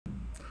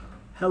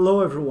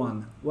Hello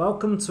everyone,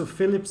 welcome to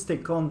Philip's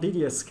take on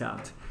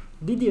DDS-CAD.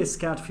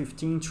 DDS-CAD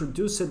 15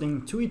 introduced an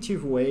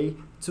intuitive way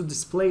to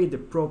display the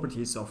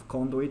properties of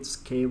conduits,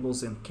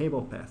 cables and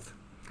cable path.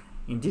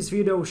 In this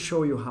video I'll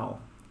show you how.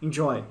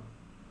 Enjoy!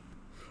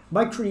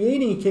 By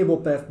creating a cable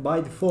path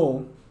by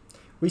default,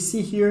 we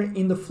see here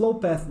in the flow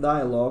path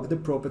dialog the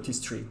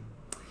properties tree.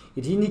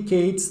 It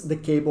indicates the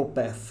cable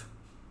path.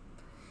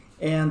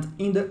 And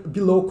in the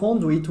below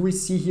conduit we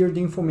see here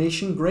the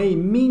information gray,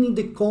 meaning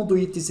the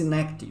conduit is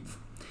inactive.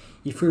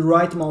 If we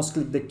right mouse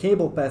click the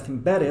cable path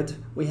embedded,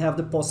 we have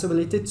the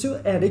possibility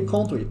to add a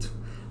conduit.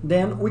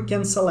 Then we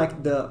can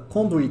select the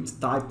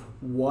conduit type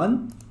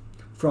 1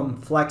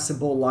 from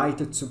flexible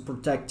light to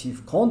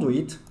protective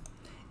conduit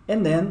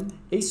and then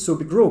a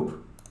subgroup.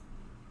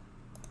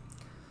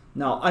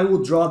 Now I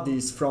will draw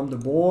this from the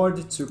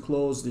board to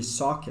close the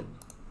socket.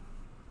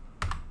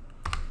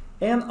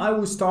 And I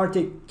will start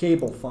a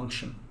cable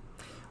function.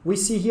 We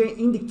see here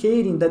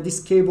indicating that this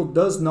cable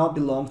does not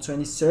belong to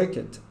any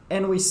circuit,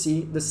 and we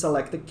see the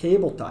selected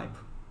cable type.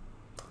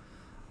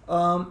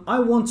 I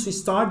want to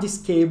start this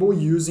cable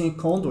using a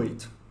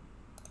conduit.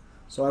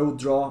 So I will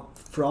draw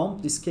from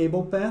this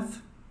cable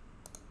path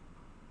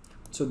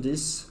to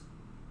this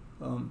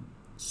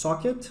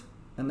socket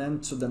and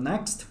then to the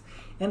next.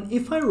 And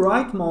if I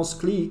right mouse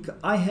click,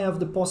 I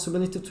have the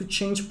possibility to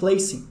change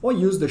placing or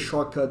use the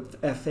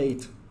shortcut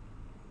F8.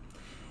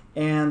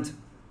 And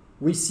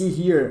we see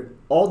here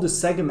all the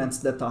segments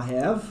that I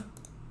have.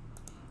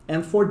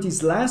 And for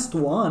this last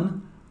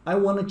one, I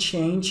want to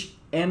change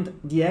and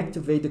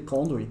deactivate the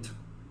conduit.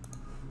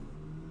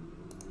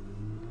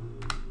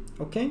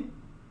 Okay?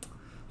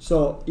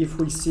 So if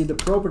we see the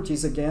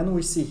properties again,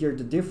 we see here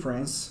the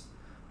difference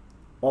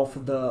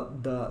of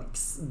the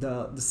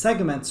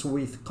segments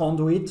with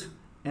conduit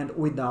and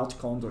without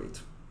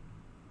conduit.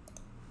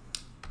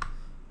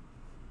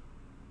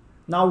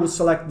 Now we'll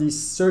select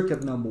this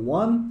circuit number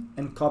 1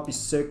 and copy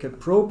circuit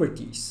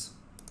properties.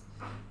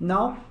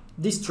 Now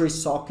these three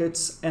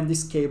sockets and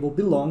this cable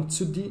belong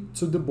to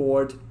the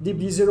board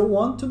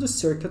DB01 to the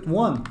circuit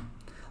 1.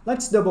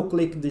 Let's double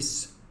click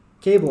this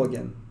cable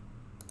again.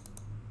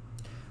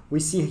 We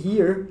see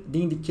here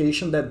the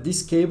indication that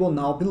this cable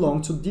now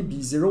belongs to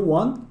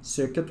DB01,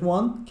 circuit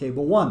 1,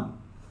 cable 1.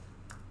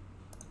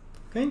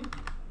 Okay?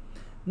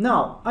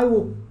 Now I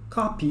will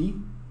copy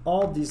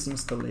all this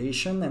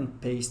installation and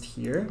paste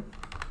here,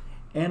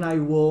 and I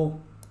will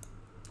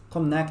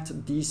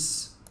connect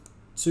this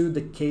to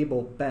the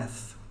cable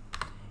path,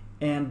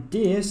 and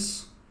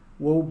this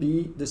will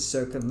be the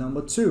circuit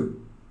number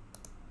 2.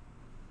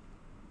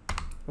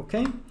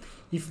 Okay,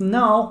 if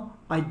now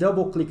I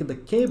double click the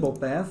cable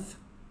path,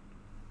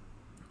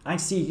 I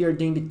see here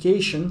the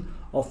indication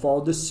of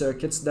all the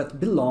circuits that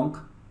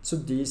belong to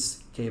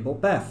this cable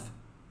path.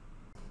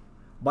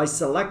 By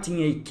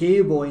selecting a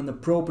cable in the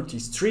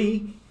properties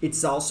tree,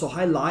 it's also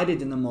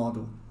highlighted in the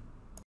model.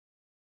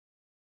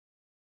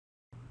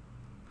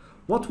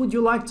 What would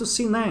you like to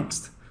see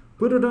next?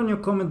 Put it on your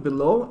comment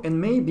below and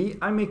maybe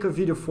I make a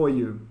video for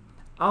you.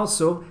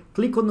 Also,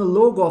 click on the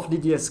logo of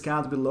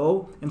DDS-CAD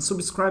below and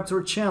subscribe to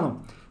our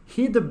channel.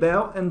 Hit the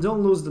bell and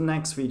don't lose the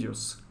next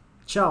videos.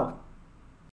 Ciao!